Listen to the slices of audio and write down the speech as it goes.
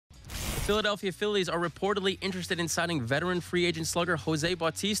The Philadelphia Phillies are reportedly interested in signing veteran free agent slugger Jose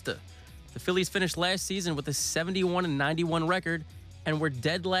Bautista. The Phillies finished last season with a 71-91 record and were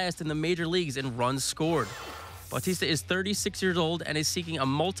dead last in the major leagues in runs scored. Bautista is 36 years old and is seeking a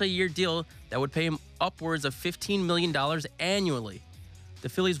multi-year deal that would pay him upwards of $15 million annually. The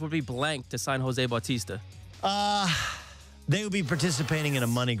Phillies would be blank to sign Jose Bautista. They would be participating in a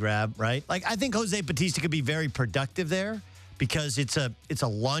money grab, right? Like, I think Jose Bautista could be very productive there because it's a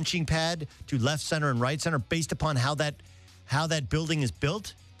launching pad to left center and right center based upon how that building is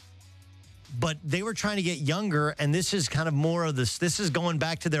built. But they were trying to get younger, and this is kind of more of this. This is going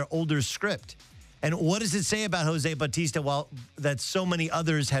back to their older script. And what does it say about Jose Bautista while that so many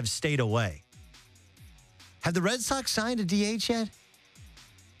others have stayed away? Have the Red Sox signed a DH yet?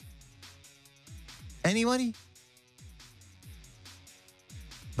 Anybody?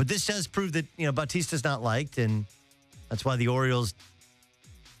 But this does prove that, Bautista's not liked, and that's why the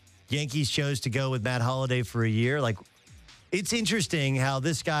Yankees chose to go with Matt Holliday for a year. Like, it's interesting how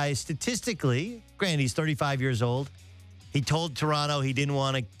this guy statistically, granted, he's 35 years old. He told Toronto he didn't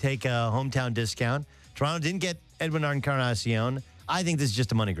want to take a hometown discount. Toronto didn't get Edwin Encarnacion. I think this is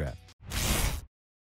just a money grab.